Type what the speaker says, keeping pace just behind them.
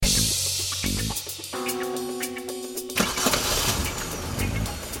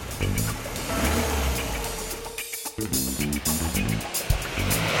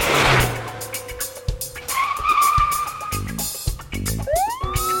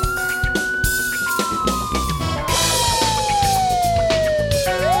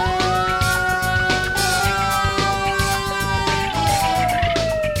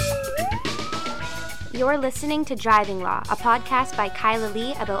You're listening to Driving Law, a podcast by Kyla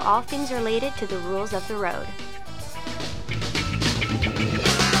Lee about all things related to the rules of the road.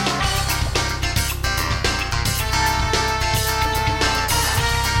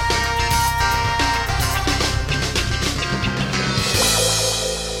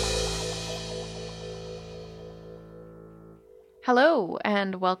 Hello,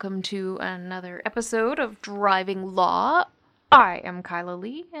 and welcome to another episode of Driving Law. I am Kyla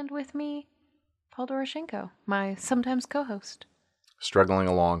Lee, and with me, Paul Doroshenko, my sometimes co-host. Struggling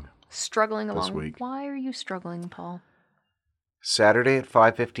along This week. Why are you struggling, Paul? Saturday at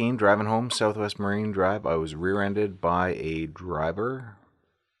 5:15, driving home Southwest Marine Drive, I was rear-ended by a driver,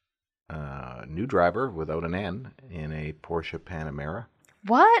 new driver without an N, in a Porsche Panamera.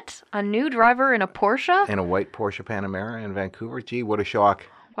 What? A new driver in a Porsche? In a white Porsche Panamera in Vancouver. Gee, what a shock.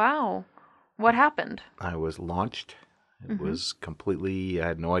 Wow. What happened? I was launched. It was completely, I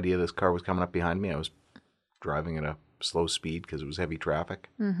had no idea this car was coming up behind me. I was driving at a slow speed because it was heavy traffic.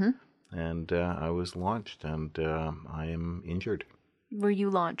 And I was launched, and I am injured. Were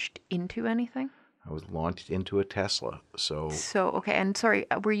you launched into anything? I was launched into a Tesla. Okay, and sorry,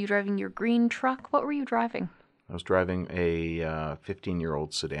 were you driving your green truck? What were you driving? I was driving a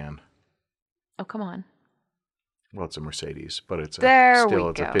 15-year-old sedan. Oh, come on. Well, it's a Mercedes, but it's a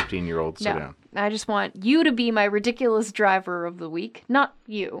 15-year-old sedan. I just want you to be my ridiculous driver of the week. Not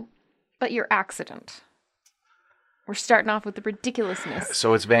you, but your accident. We're starting off with the ridiculousness.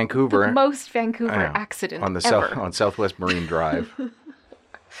 So it's Vancouver. The most Vancouver accident on ever. on Southwest Marine Drive,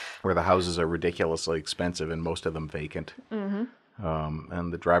 where the houses are ridiculously expensive and most of them vacant. And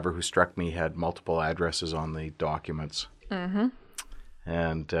the driver who struck me had multiple addresses on the documents. And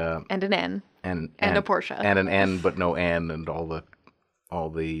And an N. and a Porsche. And an N, but no N, and all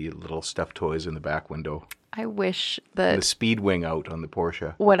the little stuffed toys in the back window. I wish And the that speed wing out on the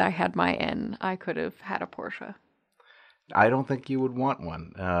Porsche. when I had my N, I could have had a Porsche. I don't think you would want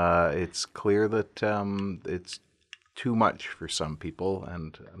one. It's clear that it's too much for some people,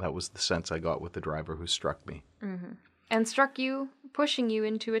 and that was the sense I got with the driver who struck me. And struck you, pushing you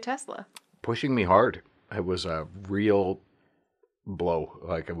into a Tesla. Pushing me hard. It was a real blow.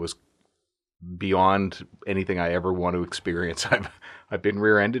 Like, it was beyond anything I ever want to experience. I've been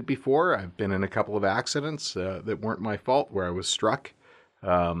rear-ended before. I've been in a couple of accidents that weren't my fault where I was struck.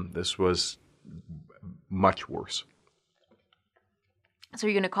 This was much worse. So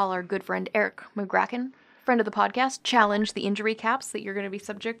you're going to call our good friend Eric McGracken, friend of the podcast, challenge the injury caps that you're going to be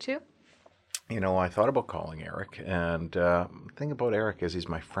subject to? You know, I thought about calling Eric, and the thing about Eric is he's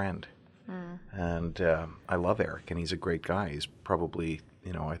my friend. And I love Eric, and he's a great guy. He's probably,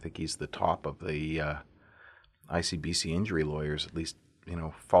 I think he's the top of the ICBC injury lawyers, at least,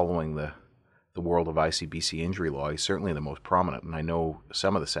 following the world of ICBC injury law. He's certainly the most prominent, and I know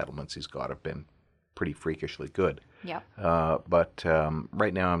some of the settlements he's got have been pretty freakishly good. Yep. But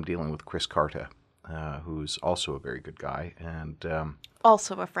right now I'm dealing with Chris Carta, who's also a very good guy, and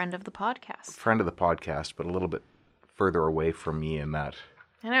Also a friend of the podcast. friend of the podcast, but a little bit further away from me in that.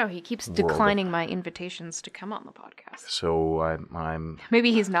 I know, he keeps declining my invitations to come on the podcast. So I'm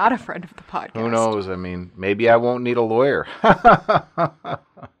Maybe he's not a friend of the podcast. who knows? I mean, maybe I won't need a lawyer.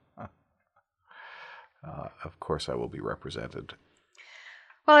 Of course I will be represented.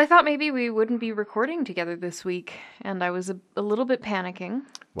 Well, I thought maybe we wouldn't be recording together this week, and I was a little bit panicking.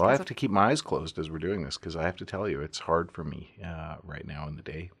 Well, I have to keep my eyes closed as we're doing this, because I have to tell you, it's hard for me right now in the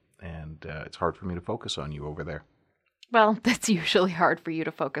day, and it's hard for me to focus on you over there. Well, that's usually hard for you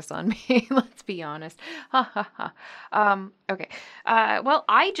to focus on me, let's be honest. Ha ha ha. Okay. Well,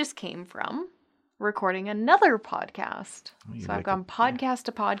 I just came from recording another podcast. You're So I've like gone podcast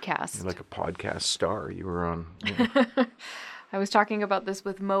to podcast. You're like a podcast star. You were on. I was talking about this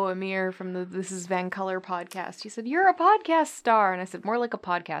with Mo Amir from the This Is Van Color podcast. He said, "You're a podcast star." And I said, "More like a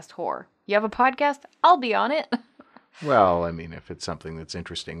podcast whore. You have a podcast? I'll be on it." Well, I mean, if it's something that's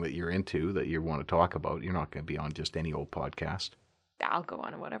interesting that you're into, that you want to talk about, you're not going to be on just any old podcast. I'll go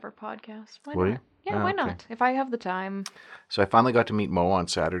on whatever podcast. Why Will not? you? Yeah, Oh, why okay. not? If I have the time. So I finally got to meet Mo on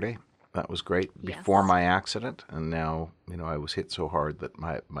Saturday. That was great. Yes. Before my accident, and now, I was hit so hard that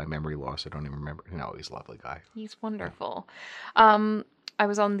my memory loss, I don't even remember. He's a lovely guy. He's wonderful. I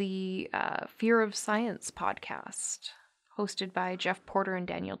was on the Fear of Science podcast, hosted by Jeff Porter and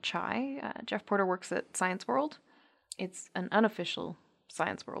Daniel Chai. Jeff Porter works at Science World. It's an unofficial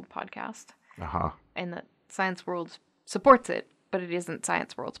Science World podcast, and that Science World supports it, but it isn't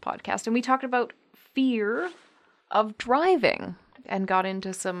Science World's podcast. And we talked about fear of driving and got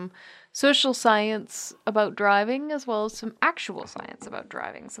into some social science about driving as well as some actual science about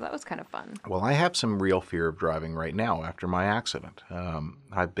driving. So that was kind of fun. Well, I have some real fear of driving right now after my accident.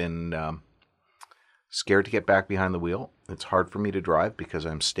 I've been scared to get back behind the wheel. It's hard for me to drive because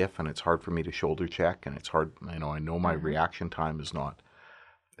I'm stiff, and it's hard for me to shoulder check, and it's hard. I know my reaction time is not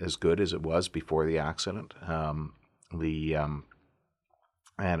as good as it was before the accident. And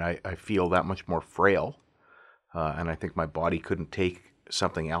I feel that much more frail, and I think my body couldn't take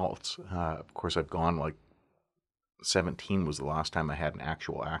something else. Of course, I've gone like 17 was the last time I had an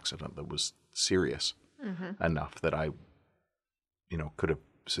actual accident that was serious enough that I, could have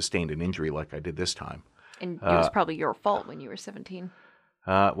sustained an injury like I did this time. And it was probably your fault when you were 17.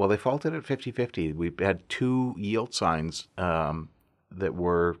 Well, they faulted it 50-50. We had two yield signs that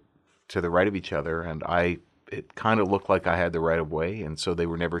were to the right of each other, and it kind of looked like I had the right of way, and so they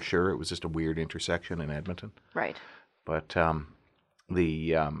were never sure. It was just a weird intersection in Edmonton. Right. But I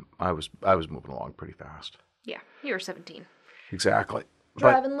was moving along pretty fast. Yeah, you were 17. Exactly.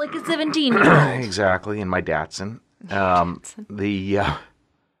 Driving like a 17-year-old. Exactly, in my Datsun.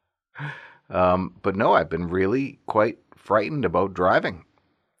 But no, I've been really quite frightened about driving,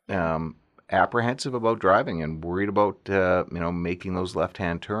 apprehensive about driving, and worried about making those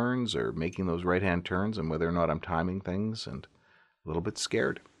left-hand turns or making those right-hand turns, and whether or not I'm timing things, and a little bit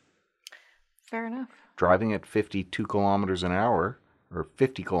scared. Fair enough. Driving at 52 kilometers an hour or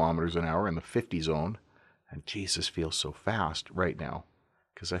 50 kilometers an hour in the 50 zone, and Jesus, feels so fast right now.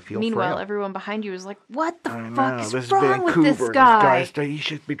 Because I feel Meanwhile, frail. everyone behind you is like, what the I fuck know, is this wrong with this Vancouver. guy? He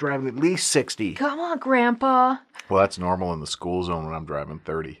should be driving at least 60. Come on, Grandpa. Well, that's normal in the school zone when I'm driving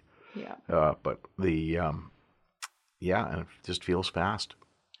 30. Yeah. But and it just feels fast.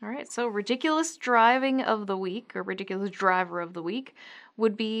 All right, so ridiculous driving of the week, or ridiculous driver of the week,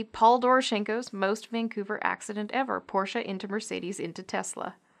 would be Paul Doroshenko's most Vancouver accident ever. Porsche into Mercedes into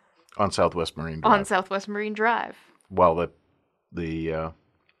Tesla. On Southwest Marine Drive. On Southwest Marine Drive. Well, the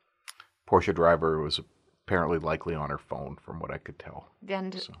Porsche driver was apparently likely on her phone, from what I could tell.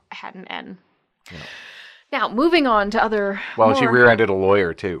 And had an N. Yeah. Now, moving on to other... Well, she rear-ended a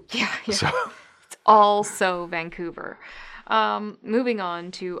lawyer, too. Yeah. So. It's also Vancouver. Moving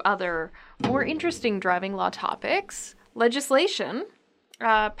on to other more interesting driving law topics. Legislation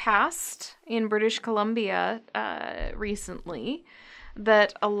passed in British Columbia recently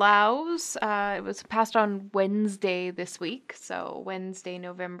that allows, it was passed on Wednesday this week, so Wednesday,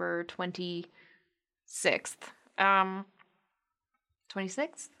 November 26th.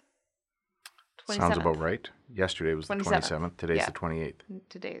 26th? Sounds about right. Yesterday was the 27th. Today's the 28th.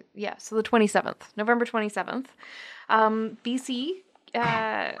 Today, yeah, so the 27th, November 27th. BC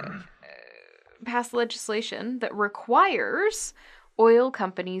passed legislation that requires oil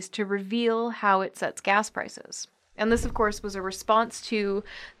companies to reveal how it sets gas prices. And this, of course, was a response to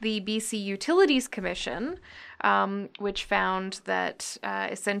the BC Utilities Commission, which found that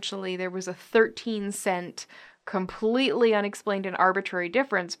essentially there was a 13-cent completely unexplained and arbitrary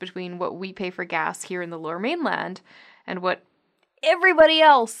difference between what we pay for gas here in the Lower Mainland and what everybody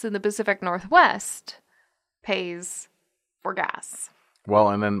else in the Pacific Northwest pays for gas. Well,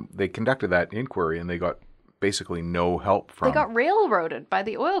 and then they conducted that inquiry, and they got basically no help from... They got railroaded by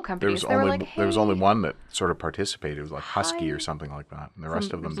the oil companies. There was only one that sort of participated. It was like Husky or something like that. And the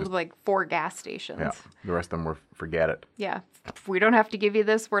rest of them just... like 4 gas stations. Yeah, the rest of them were forget it. Yeah. If we don't have to give you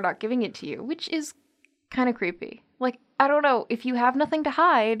this, we're not giving it to you, which is kind of creepy. Like, I don't know. If you have nothing to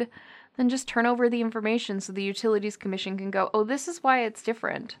hide, then just turn over the information so the Utilities Commission can go, oh, this is why it's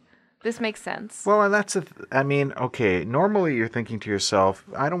different. This makes sense. Well, and that's okay, normally you're thinking to yourself,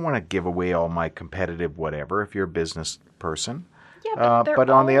 I don't want to give away all my competitive whatever if you're a business person. Yeah, but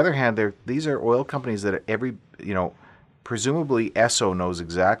on the other hand, these are oil companies that presumably Esso knows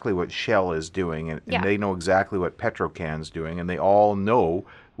exactly what Shell is doing, and they know exactly what Petrocan's doing, and they all know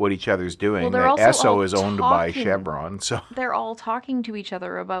what each other's doing. Well, Esso is owned by Chevron, so they're all talking to each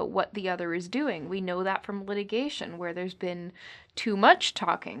other about what the other is doing. We know that from litigation, where there's been too much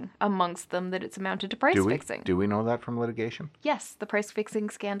talking amongst them that it's amounted to price fixing. Do we know that from litigation? Yes, the price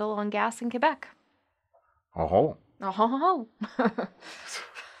fixing scandal on gas in Quebec. Oh. Oh.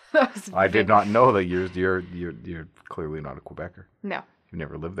 I did not know that you're clearly not a Quebecer. No. You've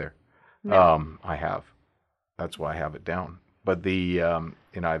never lived there. No. I have. That's why I have it down. But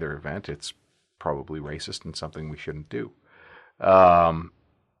in either event, it's probably racist and something we shouldn't do.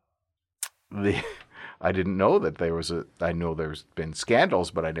 I didn't know that I know there's been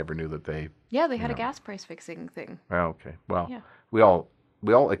scandals, but I never knew that they... Yeah, they had a gas price fixing thing. Okay. Well, yeah. we all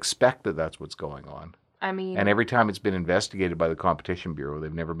expect that that's what's going on. I mean... And every time it's been investigated by the Competition Bureau,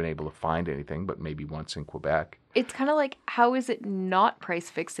 they've never been able to find anything, but maybe once in Quebec. It's kind of like, how is it not price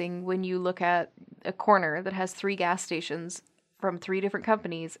fixing when you look at a corner that has 3 gas stations from 3 different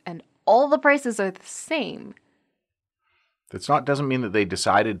companies and all the prices are the same? Doesn't mean that they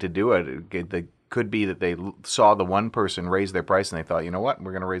decided to do it. The could be that they saw the one person raise their price and they thought, you know what,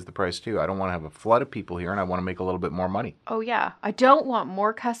 we're going to raise the price too. I don't want to have a flood of people here and I want to make a little bit more money. Oh, yeah. I don't want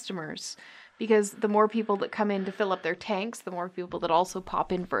more customers because the more people that come in to fill up their tanks, the more people that also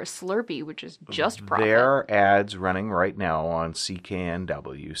pop in for a Slurpee, which is just profit. There are ads running right now on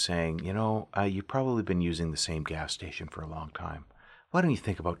CKNW saying, you've probably been using the same gas station for a long time. Why don't you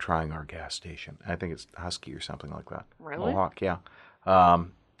think about trying our gas station? I think it's Husky or something like that. Really? Mohawk, yeah.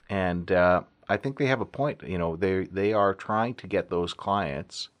 I think they have a point. They are trying to get those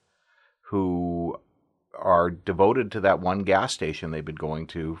clients who are devoted to that one gas station they've been going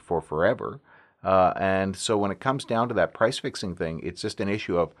to for forever. And so when it comes down to that price fixing thing, it's just an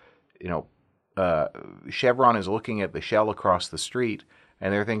issue of, Chevron is looking at the Shell across the street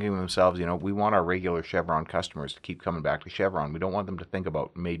and they're thinking to themselves, we want our regular Chevron customers to keep coming back to Chevron. We don't want them to think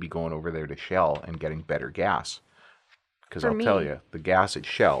about maybe going over there to Shell and getting better gas. Because I'll tell you, the gas at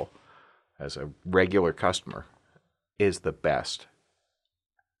Shell, as a regular customer, is the best.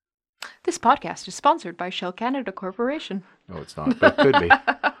 This podcast is sponsored by Shell Canada Corporation. No, it's not, but it could be.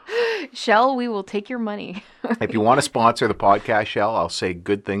 Shell, we will take your money. If you want to sponsor the podcast, Shell, I'll say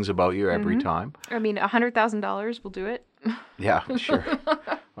good things about you every time. I mean, $100,000 will do it. Yeah, sure.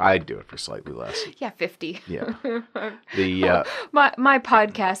 I'd do it for slightly less. Yeah, 50. Yeah. My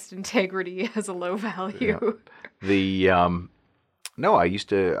podcast integrity has a low value. Yeah. No, I used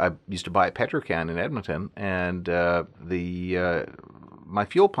to buy a Petrocan in Edmonton, and my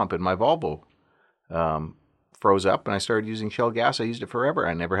fuel pump in my Volvo froze up, and I started using Shell gas. I used it forever.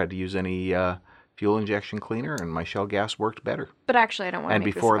 I never had to use any fuel injection cleaner, and my Shell gas worked better. But actually, I don't want to. And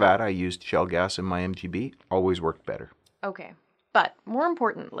before that, I used Shell gas in my MGB. Always worked better. Okay, but more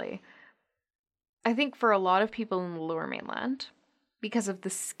importantly, I think for a lot of people in the Lower Mainland, because of the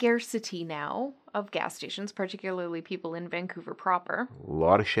scarcity now of gas stations, particularly people in Vancouver proper. A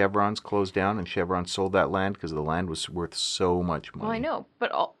lot of Chevrons closed down, and Chevron sold that land because the land was worth so much money. Well, I know,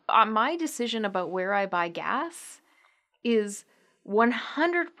 but my decision about where I buy gas is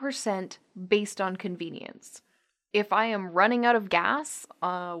 100% based on convenience. If I am running out of gas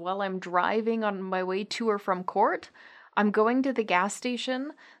while I'm driving on my way to or from court, I'm going to the gas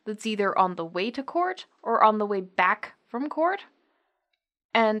station that's either on the way to court or on the way back from court.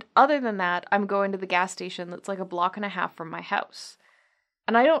 And other than that, I'm going to the gas station that's like a block and a half from my house.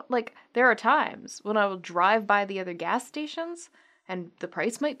 And there are times when I will drive by the other gas stations and the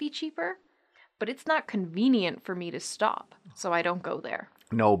price might be cheaper, but it's not convenient for me to stop, so I don't go there.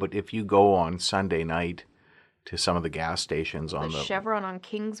 No, but if you go on Sunday night to some of the gas stations on the Chevron on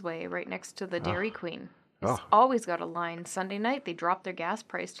Kingsway right next to the Dairy Queen. It's always got a line. Sunday night, they drop their gas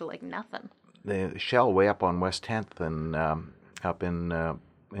price to nothing. The Shell way up on West 10th and up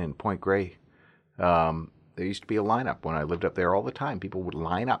in Point Grey, there used to be a lineup when I lived up there all the time. People would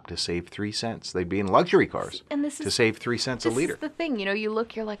line up to save 3 cents. They'd be in luxury cars to save 3 cents a liter. This is the thing. You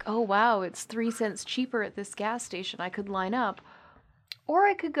look, you're like, oh, wow, it's 3 cents cheaper at this gas station. I could line up. Or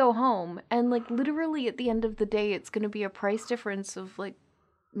I could go home and literally at the end of the day, it's going to be a price difference of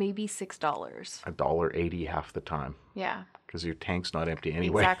maybe $6. $1.80 half the time. Yeah. Because your tank's not empty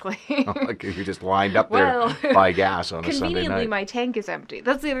anyway. Exactly. You're just lined up there to buy gas on a Sunday night. Conveniently, my tank is empty.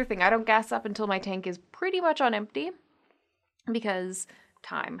 That's the other thing. I don't gas up until my tank is pretty much on empty because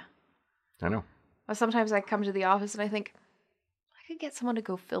time. I know. Sometimes I come to the office and I think, I could get someone to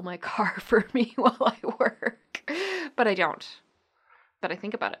go fill my car for me while I work. But I don't. But I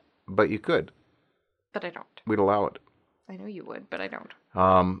think about it. But you could. But I don't. We'd allow it. I know you would, but I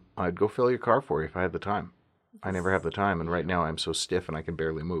don't. I'd go fill your car for you if I had the time. I never have the time, and right now I'm so stiff and I can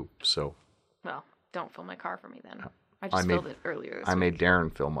barely move, so... Well, don't fill my car for me then. I just filled it earlier this week. I made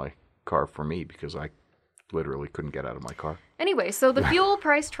Darren fill my car for me because I literally couldn't get out of my car. Anyway, so the Fuel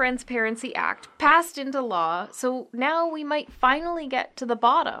Price Transparency Act passed into law, so now we might finally get to the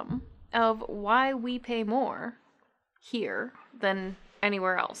bottom of why we pay more here than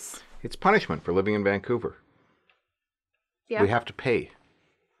anywhere else. It's punishment for living in Vancouver. Yeah. We have to pay.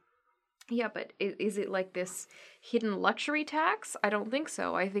 Yeah, but is it like this hidden luxury tax? I don't think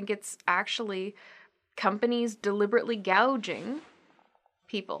so. I think it's actually companies deliberately gouging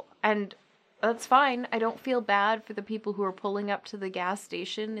people. And that's fine. I don't feel bad for the people who are pulling up to the gas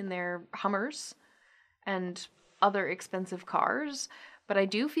station in their Hummers and other expensive cars. But I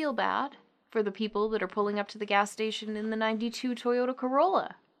do feel bad for the people that are pulling up to the gas station in the 92 Toyota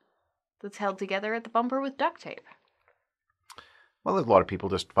Corolla that's held together at the bumper with duct tape. Well, there's a lot of people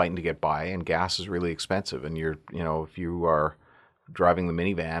just fighting to get by, and gas is really expensive. And if you are driving the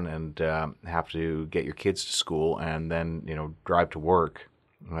minivan and have to get your kids to school and then, drive to work,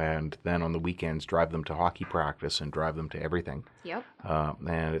 and then on the weekends drive them to hockey practice and drive them to everything. Yep.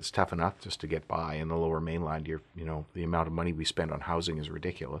 And it's tough enough just to get by in the Lower Mainland. The amount of money we spend on housing is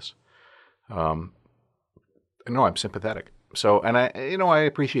ridiculous. No, I'm sympathetic. So, and I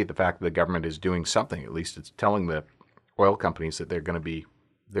appreciate the fact that the government is doing something. At least it's telling the oil companies that they're going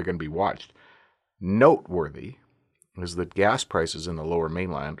to be watched. Noteworthy is that gas prices in the Lower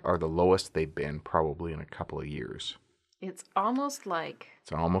Mainland are the lowest they've been probably in a couple of years. It's almost like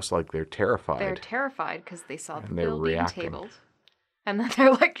they're terrified. They're terrified because they saw the and they're bill being reacting. tabled. And then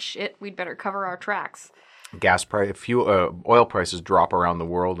they're like, shit, we'd better cover our tracks. Oil prices drop around the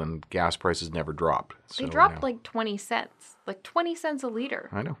world, and gas prices never dropped. They dropped like 20 cents. Like 20 cents a liter.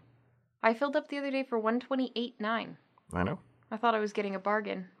 I know. I filled up the other day for $128.9. I know. I thought I was getting a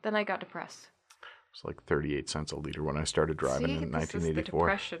bargain. Then I got depressed. It's like 38 cents a liter when I started driving in 1984. This is the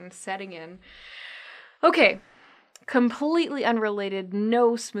depression setting in. Okay. Completely unrelated,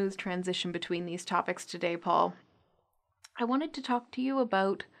 no smooth transition between these topics today, Paul. I wanted to talk to you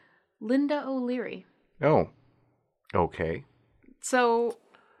about Linda O'Leary. Oh, okay. So,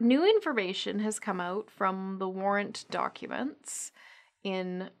 new information has come out from the warrant documents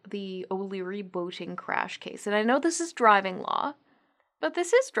in the O'Leary boating crash case. And I know this is driving law, but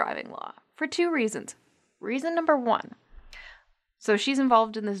this is driving law for two reasons. Reason number one. So she's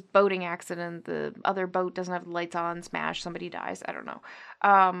involved in this boating accident. The other boat doesn't have the lights on, smash, somebody dies. I don't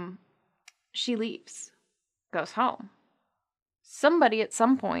know. She leaves, goes home. Somebody at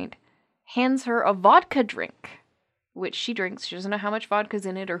some point hands her a vodka drink, which she drinks. She doesn't know how much vodka's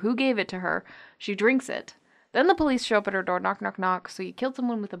in it or who gave it to her. She drinks it. Then the police show up at her door, knock, knock, knock. So you killed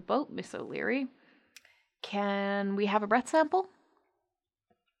someone with a boat, Miss O'Leary. Can we have a breath sample?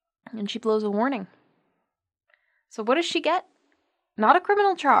 And she blows a warning. So what does she get? Not a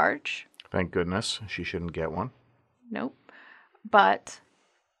criminal charge. Thank goodness. She shouldn't get one. Nope. But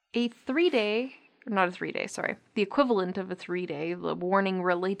a 3-day, not a 3-day, sorry, the equivalent of a 3-day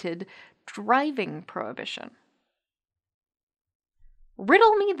warning-related driving prohibition.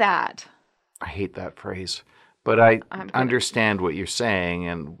 Riddle me that. I hate that phrase. But I understand what you're saying,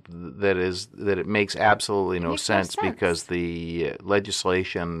 and that it makes absolutely no sense because the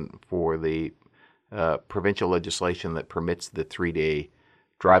legislation for the provincial legislation that permits the 3-day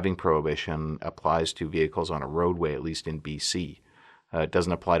driving prohibition applies to vehicles on a roadway, at least in BC. It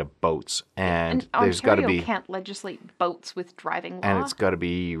doesn't apply to boats, and there's got to be can't legislate boats with driving law, and it's got to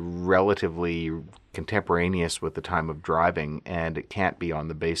be relatively contemporaneous with the time of driving, and it can't be on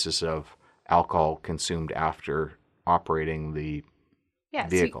the basis of alcohol consumed after operating the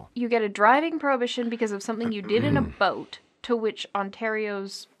vehicle. So you get a driving prohibition because of something you did in a boat, to which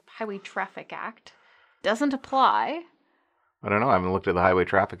Ontario's Highway Traffic Act doesn't apply. I don't know. I haven't looked at the Highway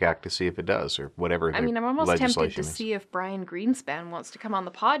Traffic Act to see if it does or whatever. I mean, I'm almost tempted to see if Brian Greenspan wants to come on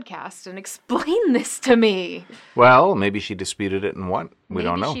the podcast and explain this to me. Well, maybe she disputed it and won. We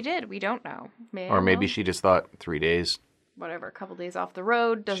don't know. Maybe she did. We don't know. Or maybe she just thought 3 days. Whatever, a couple days off the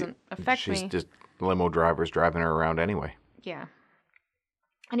road doesn't affect me. She's just limo drivers driving her around anyway. Yeah.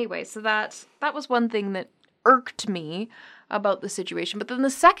 Anyway, so that was one thing that irked me about the situation. But then the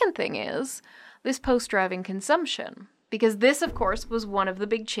second thing is this post-driving consumption. Because this, of course, was one of the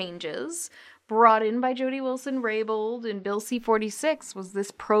big changes brought in by Jody Wilson-Raybould in Bill C-46 was this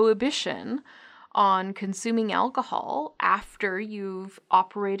prohibition on consuming alcohol after you've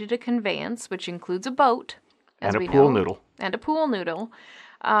operated a conveyance, which includes a boat. And a pool noodle. And a pool noodle.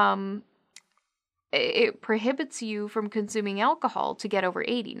 It prohibits you from consuming alcohol to get over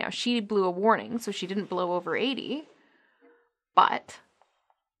 80. Now, she blew a warning, so she didn't blow over 80. But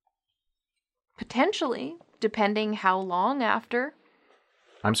potentially, depending how long after.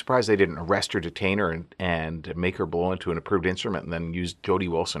 I'm surprised they didn't arrest her, detain her, and make her blow into an approved instrument and then use Jody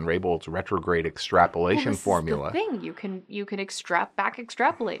Wilson-Raybould's retrograde extrapolation formula. This is the thing. You can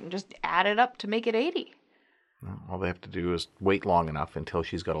extrapolate and just add it up to make it 80. All they have to do is wait long enough until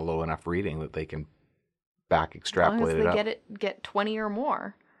she's got a low enough reading that they can back extrapolate it up. As long as they get 20 or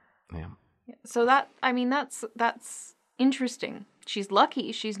more. Yeah. So that's interesting. She's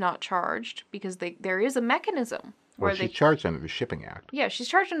lucky she's not charged because there is a mechanism where she's charged under the Shipping Act. Yeah, she's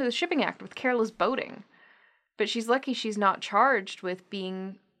charged under the Shipping Act with careless boating. But she's lucky she's not charged with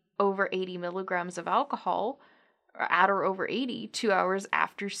being over 80 milligrams of alcohol, or at or over 80, 2 hours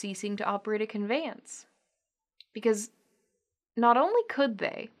after ceasing to operate a conveyance. Because not only could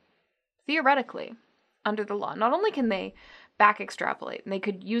they, theoretically, under the law, not only can they back extrapolate, and they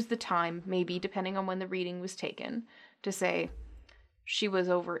could use the time, maybe depending on when the reading was taken, to say she was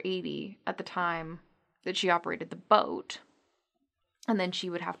over 80 at the time that she operated the boat. And then she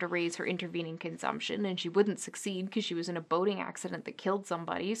would have to raise her intervening consumption, and she wouldn't succeed because she was in a boating accident that killed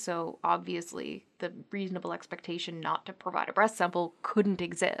somebody. So obviously the reasonable expectation not to provide a breast sample couldn't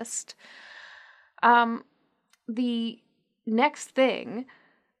exist. The next thing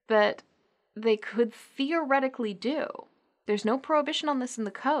that they could theoretically do, there's no prohibition on this in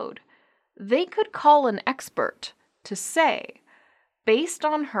the code, they could call an expert to say, based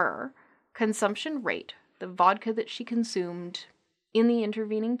on her consumption rate, the vodka that she consumed in the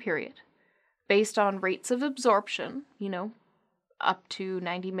intervening period, based on rates of absorption, up to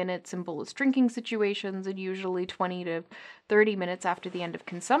 90 minutes in bolus drinking situations and usually 20 to 30 minutes after the end of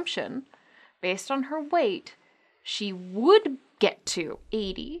consumption, based on her weight, she would get to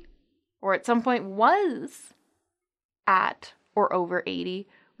 80, or at some point was at or over 80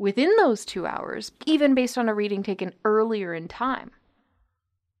 within those 2 hours, even based on a reading taken earlier in time.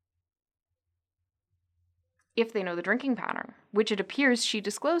 If they know the drinking pattern, which it appears she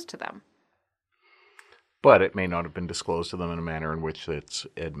disclosed to them. But it may not have been disclosed to them in a manner in which it's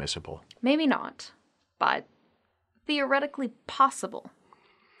admissible. Maybe not, but theoretically possible.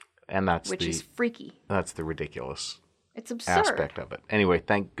 And which is freaky. That's the ridiculous it's absurd aspect of it. Anyway,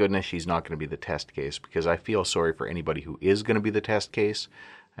 thank goodness she's not going to be the test case, because I feel sorry for anybody who is going to be the test case,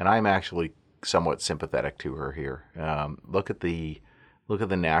 and I'm actually somewhat sympathetic to her here. Look at the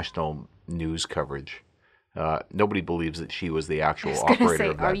national news coverage. Nobody believes that she was the actual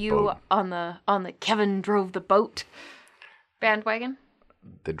operator of that boat. Are you on the Kevin drove the boat bandwagon?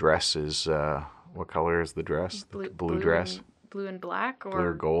 The dress is what color is the dress? Blue dress. Blue and black, or blue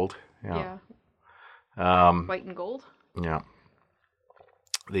or gold? Yeah. White and gold. Yeah.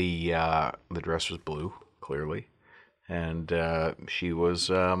 The dress was blue, clearly, and she was.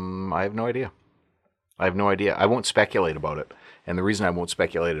 I have no idea. I won't speculate about it, and the reason I won't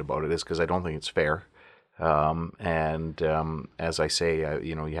speculate about it is because I don't think it's fair. As I say,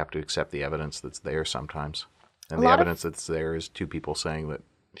 you have to accept the evidence that's there sometimes. And the evidence that's there is two people saying that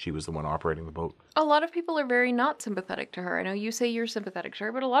she was the one operating the boat. A lot of people are very not sympathetic to her. I know you say you're sympathetic to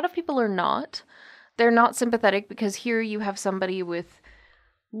her, but a lot of people are not. They're not sympathetic because here you have somebody with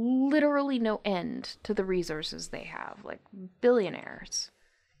literally no end to the resources they have, like billionaires.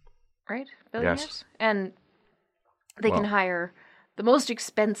 Right? Billionaires? Yes. And they can hire the most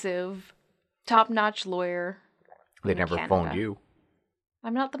expensive, top-notch lawyer. They never phoned you.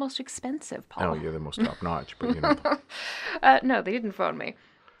 I'm not the most expensive, Paul. No, you're the most top-notch, but no, they didn't phone me.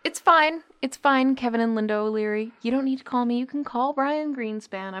 It's fine. It's fine, Kevin and Linda O'Leary. You don't need to call me. You can call Brian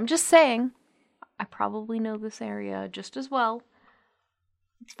Greenspan. I'm just saying, I probably know this area just as well.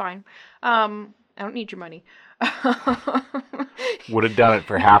 It's fine. I don't need your money. Would have done it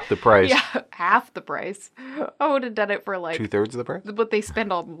for half the price. Yeah, half the price. I would have done it for like 2/3 of the price? What they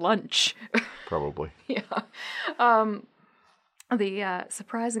spend on lunch. Probably. Yeah. The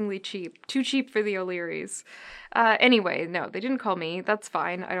surprisingly cheap. Too cheap for the O'Learys. Anyway, no, they didn't call me. That's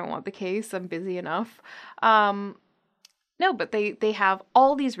fine. I don't want the case. I'm busy enough. No, but they have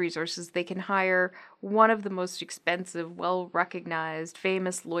all these resources. They can hire one of the most expensive, well-recognized,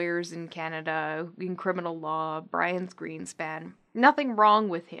 famous lawyers in Canada in criminal law, Brian Greenspan. Nothing wrong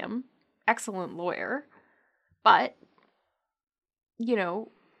with him. Excellent lawyer. But,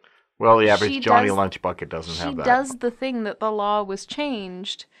 well, the average Johnny Lunchbucket doesn't have that. She does the thing that the law was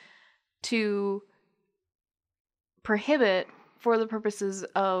changed to prohibit for the purposes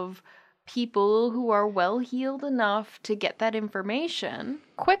of people who are well-heeled enough to get that information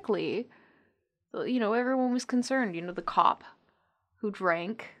quickly. Everyone was concerned. The cop who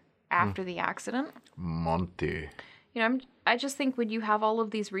drank after the accident. Monty. I just think when you have all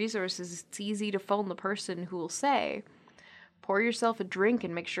of these resources, it's easy to phone the person who will say, pour yourself a drink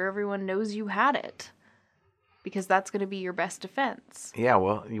and make sure everyone knows you had it. Because that's going to be your best defense. Yeah,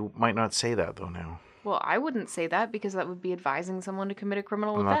 well, you might not say that, though, now. Well, I wouldn't say that because that would be advising someone to commit a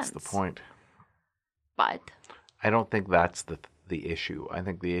criminal offense. That's the point. But I don't think that's the issue. I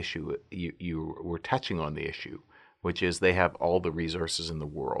think the issue, you were touching on the issue, which is they have all the resources in the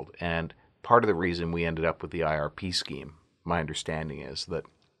world. And part of the reason we ended up with the IRP scheme, my understanding is that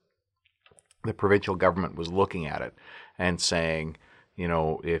the provincial government was looking at it and saying,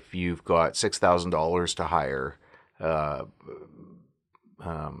 if you've got $6,000 to hire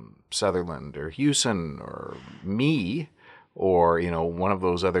Sutherland or Hewson or me or, one of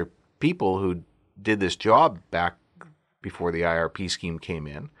those other people who did this job back before the IRP scheme came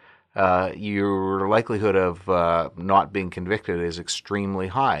in, your likelihood of not being convicted is extremely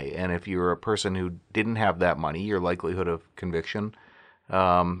high. And if you're a person who didn't have that money, your likelihood of conviction,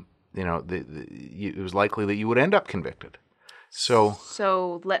 it was likely that you would end up convicted.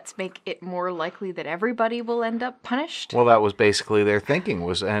 So let's make it more likely that everybody will end up punished? Well, that was basically their thinking.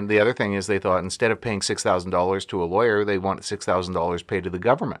 And the other thing is they thought instead of paying $6,000 to a lawyer, they want $6,000 paid to the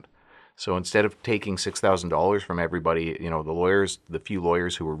government. So instead of taking $6,000 from everybody, the lawyers, the few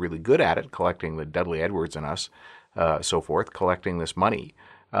lawyers who were really good at it, collecting the Dudley Edwards and us, so forth, collecting this money,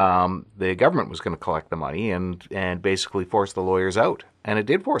 the government was going to collect the money and basically force the lawyers out. And it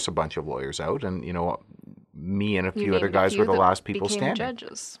did force a bunch of lawyers out. And, me and a few other guys were the last people standing.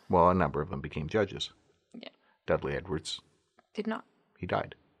 Judges. Well, a number of them became judges. Yeah. Dudley Edwards did not. He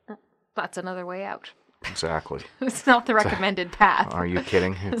died. That's another way out. Exactly. It's not the recommended path. Are you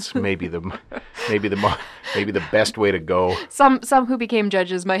kidding? It's maybe the best way to go. Some who became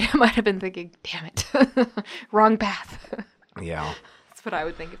judges might have been thinking, "Damn it, wrong path." Yeah. That's what I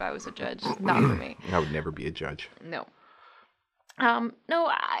would think if I was a judge. Not for me. I would never be a judge. No.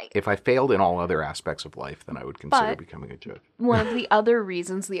 If I failed in all other aspects of life, then I would consider becoming a judge. One of the other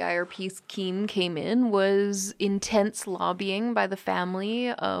reasons the IRP scheme came in was intense lobbying by the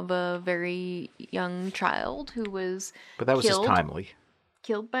family of a very young child who was But that was just timely.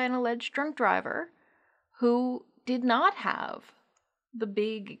 Killed by an alleged drunk driver who did not have the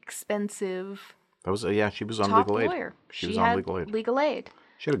big, expensive she was on top legal aid. lawyer. She was on legal aid. Legal aid.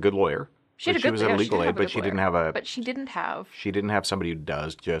 She had a good lawyer. She was on legal aid, but she didn't have She didn't have somebody who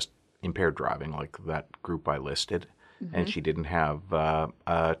does just impaired driving like that group I listed, and she didn't have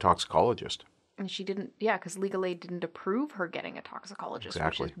a toxicologist. And she didn't, because legal aid didn't approve her getting a toxicologist,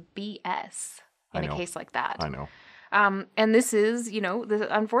 Exactly. which is BS in a case like that. I know. And this is,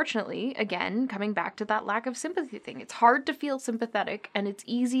 unfortunately, again, coming back to that lack of sympathy thing. It's hard to feel sympathetic, and it's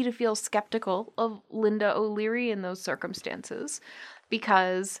easy to feel skeptical of Linda O'Leary in those circumstances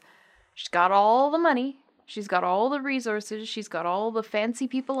because she's got all the money, she's got all the resources, she's got all the fancy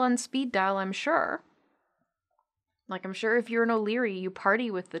people on speed dial, I'm sure. Like, I'm sure if you're an O'Leary, you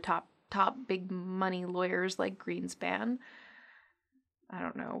party with the top big money lawyers like Greenspan. I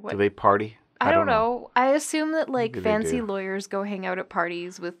don't know. Do they party? I don't know. I assume that fancy lawyers go hang out at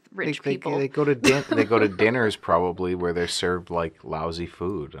parties with rich people. They go to dinners probably where they're served like lousy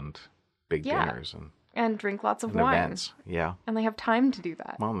food and big dinners and drink lots of wine. Events. Yeah. And they have time to do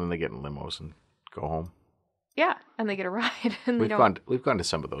that. Well, then they get in limos and go home. Yeah, and they get a ride. And we've gone to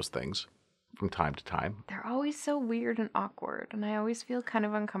some of those things from time to time. They're always so weird and awkward, and I always feel kind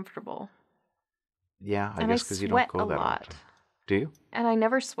of uncomfortable. Yeah, I guess because you don't go that often. Do you? And I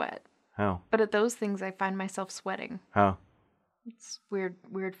never sweat. Oh. But at those things, I find myself sweating. Oh. It's weird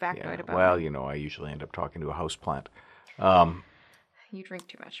factoid about well, me. I usually end up talking to a houseplant. You drink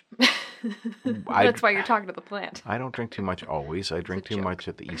too much. That's why you're talking to the plant. I don't drink too much always. I drink too much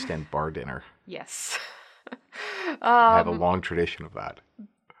at the East End bar dinner. Yes. I have a long tradition of that.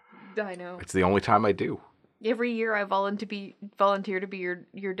 I know. It's the only time I do. Every year I volunteer to be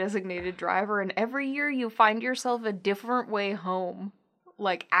your designated driver, and every year you find yourself a different way home,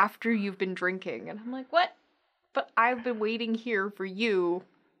 like after you've been drinking. And I'm like, what? But I've been waiting here for you.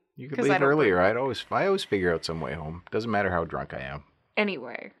 You could leave earlier. I always figure out some way home. Doesn't matter how drunk I am.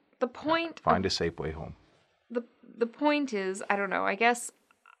 Anyway, the point... Find a safe way home. The point is, I don't know, I guess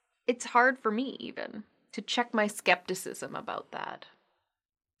it's hard for me even to check my skepticism about that.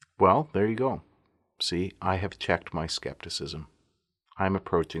 Well, there you go. See, I have checked my skepticism. I'm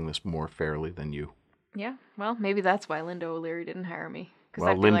approaching this more fairly than you. Yeah, well, maybe that's why Linda O'Leary didn't hire me.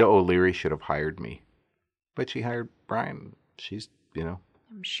 Well, Linda O'Leary should have hired me. But she hired Brian. She's,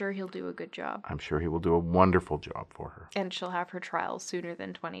 I'm sure he'll do a good job. I'm sure he will do a wonderful job for her. And she'll have her trial sooner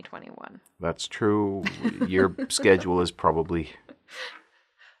than 2021. That's true. Your schedule is probably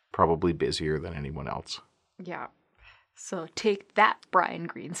busier than anyone else. Yeah. So take that, Brian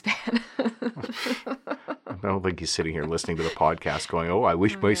Greenspan. I don't think he's sitting here listening to the podcast going, oh, I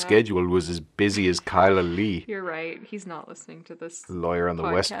wish my schedule was as busy as Kyla Lee. You're right. He's not listening to this lawyer on the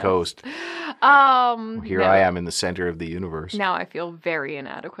podcast. West Coast. Here I am in the center of the universe. Now I feel very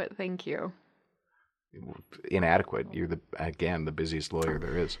inadequate. Thank you. Inadequate. You're, the busiest lawyer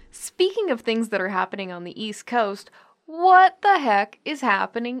there is. Speaking of things that are happening on the East Coast, what the heck is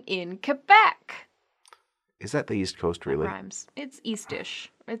happening in Quebec? Is that the East Coast, really? Rhymes. It's Eastish.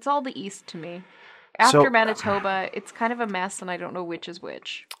 It's all the East to me. After Manitoba, it's kind of a mess, and I don't know which is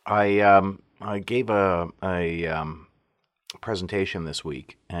which. I gave a presentation this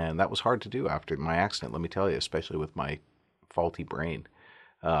week, and that was hard to do after my accident, let me tell you, especially with my faulty brain.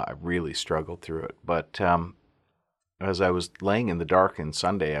 I really struggled through it. But as I was laying in the dark on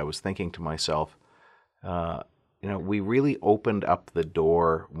Sunday, I was thinking to myself, we really opened up the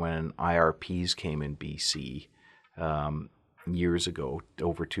door when IRPs came in BC years ago,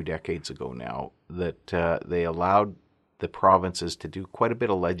 over 2 decades ago now, that they allowed the provinces to do quite a bit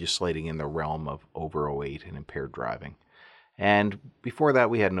of legislating in the realm of over 08 and impaired driving. And before that,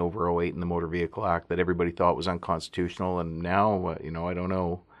 we had an over 08 in the Motor Vehicle Act that everybody thought was unconstitutional. And now, I don't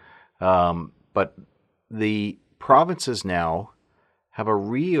know. But the provinces now have a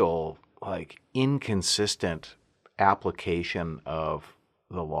real, inconsistent application of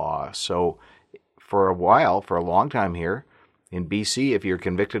the law. So for a long time here in BC, if you're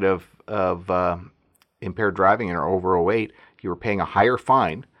convicted of impaired driving or over 08, you were paying a higher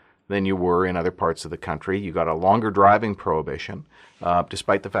fine than you were in other parts of the country. You got a longer driving prohibition,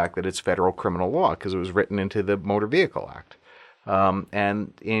 despite the fact that it's federal criminal law because it was written into the Motor Vehicle Act.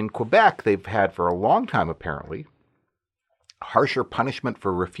 And in Quebec, they've had for a long time, apparently, harsher punishment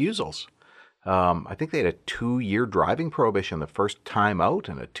for refusals. I think they had a 2-year driving prohibition the first time out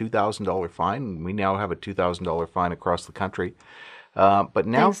and a $2,000 fine. We now have a $2,000 fine across the country. But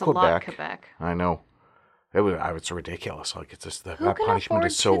now Thanks a lot, Quebec. I know. It's ridiculous. It's just that Who can punishment afford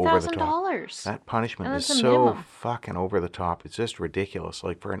is so over the top. $2,000? That punishment And is that's a so minimum. fucking over the top. It's just ridiculous.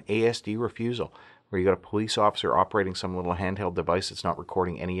 For an ASD refusal, where you got a police officer operating some little handheld device that's not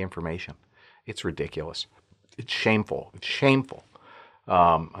recording any information. It's ridiculous. It's shameful. It's shameful.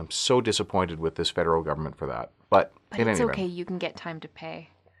 I'm so disappointed with this federal government for that. But in it's any okay. event, You can get time to pay.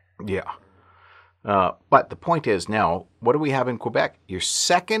 yeah. But the point is now, what do we have in Quebec? Your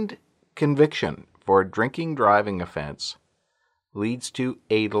second conviction for a drinking driving offense leads to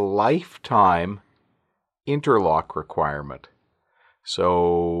a lifetime interlock requirement.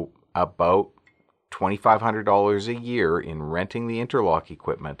 So about $2,500 a year in renting the interlock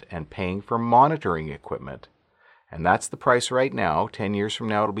equipment and paying for monitoring equipment. And that's the price right now. 10 years from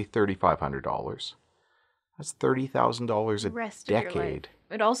now, it'll be $3,500. That's $30,000 a Rest of your life. decade.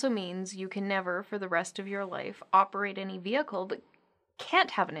 It also means you can never, for the rest of your life, operate any vehicle that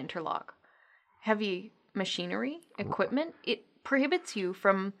can't have an interlock. Heavy machinery, equipment, it prohibits you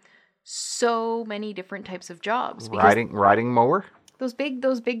from so many different types of jobs. Riding mower? Those big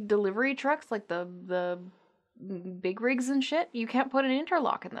delivery trucks, like the big rigs and shit, you can't put an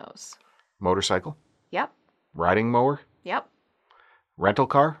interlock in those. Motorcycle? Yep. Riding mower? Yep. Rental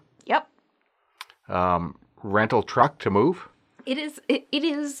car? Yep. Rental truck to move? It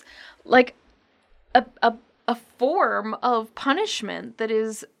is like a form of punishment that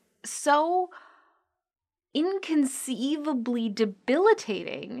is so inconceivably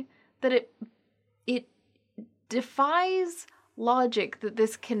debilitating that it defies logic that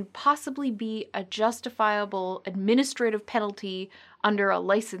this can possibly be a justifiable administrative penalty under a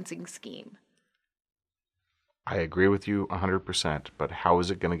licensing scheme. I agree with you 100%, but how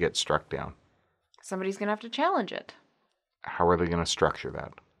is it going to get struck down? Somebody's going to have to challenge it. How are they going to structure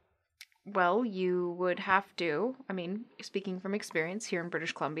that? Well, you would have to, speaking from experience here in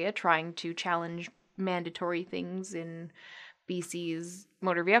British Columbia, trying to challenge mandatory things in BC's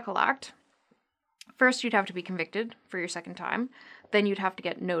Motor Vehicle Act. First, you'd have to be convicted for your second time. Then you'd have to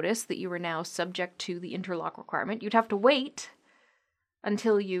get notice that you were now subject to the interlock requirement. You'd have to wait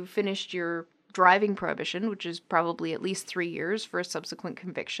until you've finished your driving prohibition, which is probably at least 3 years for a subsequent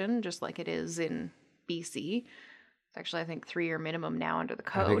conviction, just like it is in BC. It's actually, I think, 3-year minimum now under the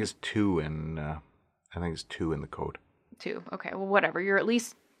code. I think it's 2 in the code. 2. Okay, well, whatever. You're at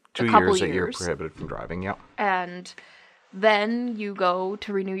least 2 a couple years years. that you're prohibited from driving, yeah. And then you go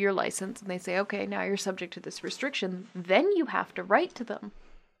to renew your license, and they say, okay, now you're subject to this restriction. Then you have to write to them.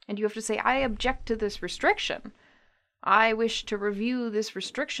 And you have to say, I object to this restriction. I wish to review this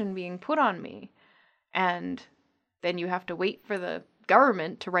restriction being put on me. And then you have to wait for the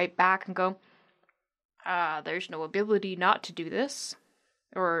government to write back and go, there's no ability not to do this,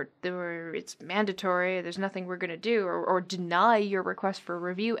 or it's mandatory, there's nothing we're going to do, or deny your request for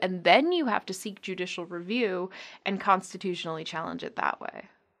review, and then you have to seek judicial review and constitutionally challenge it that way.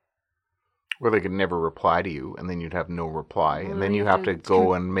 Or they could never reply to you, and then you'd have no reply, Well, and then you you have have to to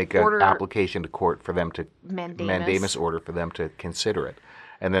go and make an order application to court for them to mandamus order for them to consider it,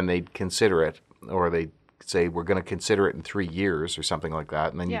 and then they'd consider it, or they'd say we're going to consider it in 3 years or something like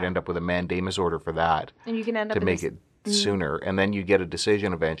that, and then you'd Yeah. end up with a mandamus order for that And you can end up to in make this, it sooner, and then you get a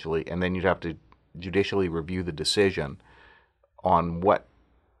decision eventually, and then you'd have to judicially review the decision on what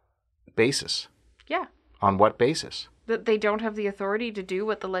basis? yeah, On what basis? that they don't have the authority to do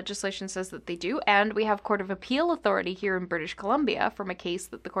what the legislation says that they do. And we have Court of Appeal authority here in British Columbia from a case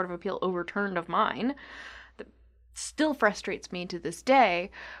that the Court of Appeal overturned of mine that still frustrates me to this day,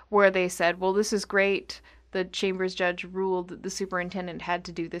 where they said, well, this is great. The Chambers judge ruled that the superintendent had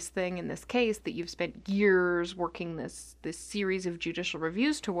to do this thing in this case that you've spent years working this series of judicial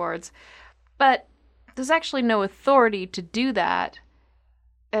reviews towards. But there's actually no authority to do that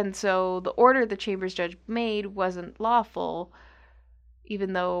And so the order the Chambers judge made wasn't lawful,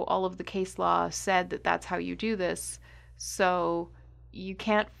 even though all of the case law said that that's how you do this. So you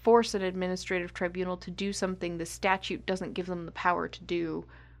can't force an administrative tribunal to do something the statute doesn't give them the power to do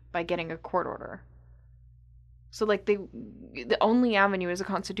by getting a court order. So, like, the only avenue is a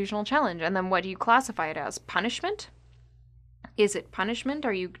constitutional challenge. And then what do you classify it as? Punishment? Is it punishment?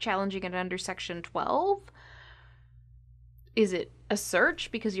 Are you challenging it under Section 12? Is it a search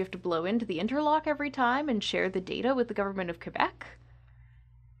because you have to blow into the interlock every time and share the data with the government of Quebec?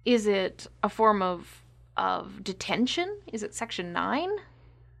 Is it a form of detention? Is it Section 9?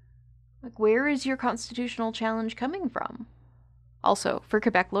 Like, where is your constitutional challenge coming from? Also, for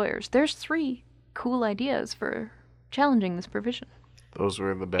Quebec lawyers, there's 3 cool ideas for challenging this provision. Those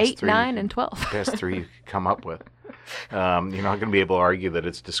were the best 8, 3. 9, and 12. Best 3 you could come up with. You're not going to be able to argue that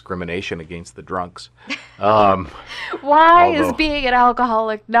it's discrimination against the drunks. Why is being an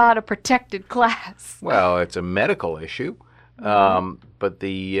alcoholic not a protected class? Well, it's a medical issue. But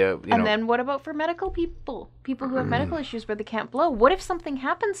then what about for medical people? People who have medical issues where they can't blow. What if something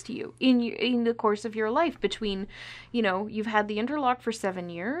happens to you in the course of your life between, you've had the interlock for 7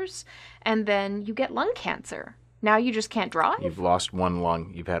 years and then you get lung cancer. Now you just can't drive? You've lost one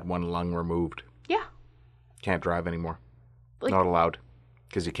lung. You've had one lung removed. Yeah. Can't drive anymore. Not allowed.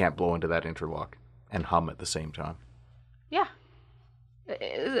 Because you can't blow into that interlock and hum at the same time. Yeah.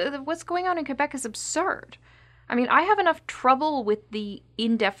 What's going on in Quebec is absurd. I mean, I have enough trouble with the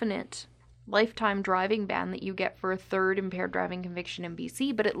indefinite lifetime driving ban that you get for a 3rd impaired driving conviction in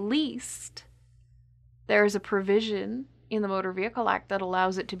BC, but at least there is a provision in the Motor Vehicle Act that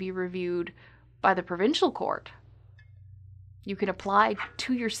allows it to be reviewed by the provincial court. You can apply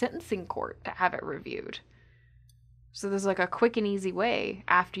to your sentencing court to have it reviewed. So there's like a quick and easy way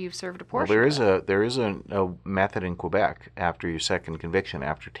after you've served a portion. Well, there is a method in Quebec after your second conviction.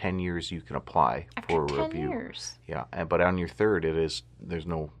 After 10 years, you can apply for a review. After 10 years. Yeah, but on your 3rd, there's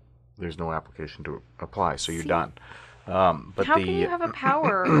no application to apply, so you're done. But how can you have a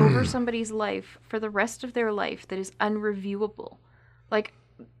power over somebody's life for the rest of their life that is unreviewable? Like,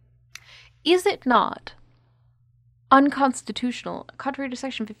 is it not unconstitutional, contrary to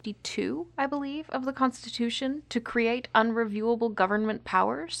Section 52, I believe, of the Constitution, to create unreviewable government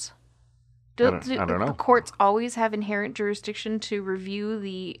powers? I don't know. The courts always have inherent jurisdiction to review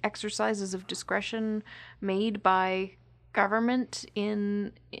the exercises of discretion made by government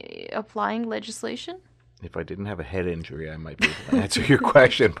in applying legislation? If I didn't have a head injury, I might be able to answer your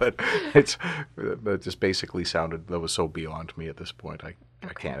question, but it just basically sounded, that was so beyond me at this point. I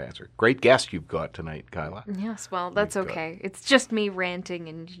can't answer. Great guest you've got tonight, Kyla. Yes, well, that's okay. It's just me ranting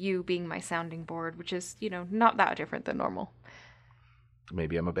and you being my sounding board, which is, not that different than normal.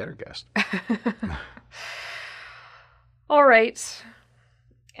 Maybe I'm a better guest. All right.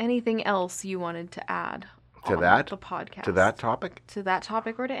 Anything else you wanted to add? To the podcast. To that topic? To that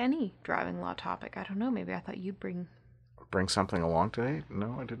topic or to any driving law topic. I don't know. Maybe I thought you'd bring something along today?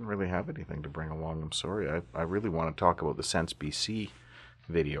 No, I didn't really have anything to bring along. I'm sorry. I really want to talk about the Sense BC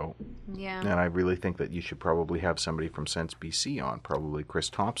video. Yeah. And I really think that you should probably have somebody from Sense BC on, probably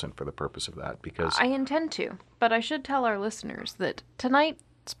Chris Thompson, for the purpose of that, because I intend to. But I should tell our listeners that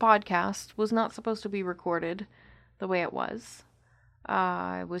tonight's podcast was not supposed to be recorded the way it was.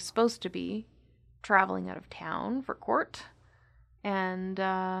 I was supposed to be traveling out of town for court, and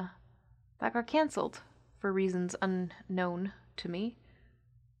that got canceled for reasons unknown to me.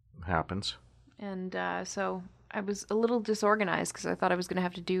 Happens. And so I was a little disorganized because I thought I was going to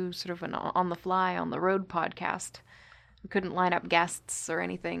have to do sort of an on-the-fly, on-the-road podcast. I couldn't line up guests or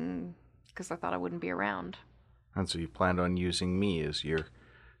anything because I thought I wouldn't be around. And so you planned on using me as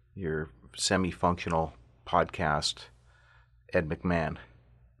your semi-functional podcast, Ed McMahon.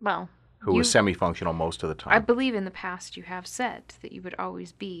 Well, who was semi-functional most of the time. I believe in the past you have said that you would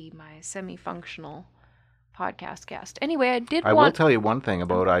always be my semi-functional podcast guest. Anyway, I will tell you one thing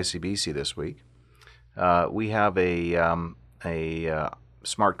about ICBC this week. We have a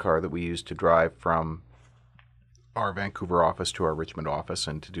smart car that we use to drive from our Vancouver office to our Richmond office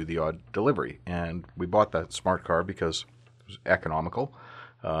and to do the odd delivery. And we bought that smart car because it was economical.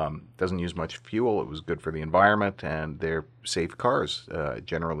 Doesn't use much fuel. It was good for the environment, and they're safe cars,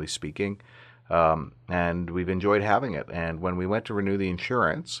 generally speaking. And we've enjoyed having it. And when we went to renew the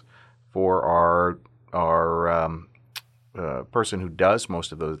insurance for our person who does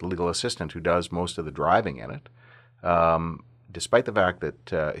most of the legal assistant who does most of the driving in it, despite the fact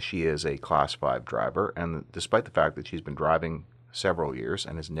that she is a Class 5 driver, and despite the fact that she's been driving several years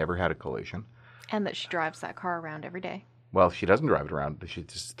and has never had a collision, and that she drives that car around every day. Well, she doesn't drive it around.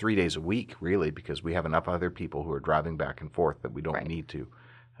 She's 3 days a week, really, because we have enough other people who are driving back and forth that we don't need to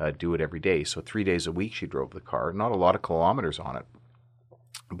do it every day. So 3 days a week she drove the car. Not a lot of kilometers on it,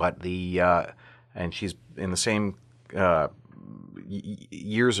 but and she's in the same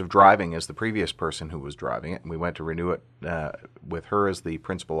years of driving as the previous person who was driving it. And we went to renew it with her as the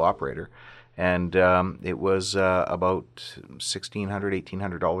principal operator, and it was about $1,600,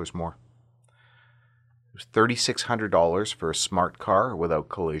 $1,800 more. It was $3,600 for a smart car without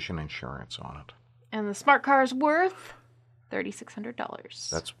collision insurance on it. And the smart car is worth $3,600.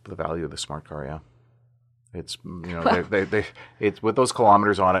 That's the value of the smart car, yeah. It's, it's with those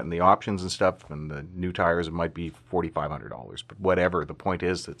kilometers on it and the options and stuff and the new tires, it might be $4,500. But whatever, the point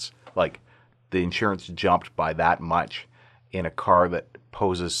is, it's like the insurance jumped by that much in a car that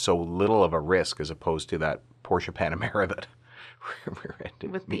poses so little of a risk as opposed to that Porsche Panamera that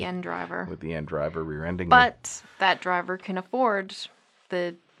rear-ended with me. the end driver. With the end driver rear-ending me. But that driver can afford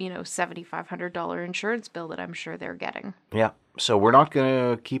the $7,500 insurance bill that I'm sure they're getting. Yeah. So we're not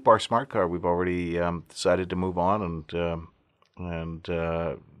going to keep our smart car. We've already decided to move on and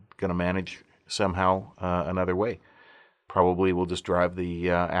going to manage somehow another way. Probably we'll just drive the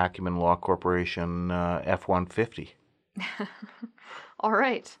Acumen Law Corporation F-150. All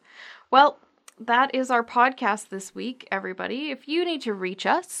right. Well, that is our podcast this week, everybody. If you need to reach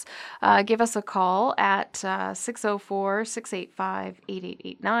us, give us a call at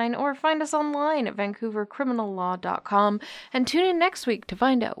 604-685-8889 or find us online at vancouvercriminallaw.com and tune in next week to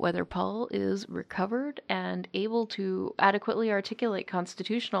find out whether Paul is recovered and able to adequately articulate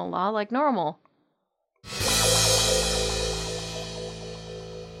constitutional law like normal.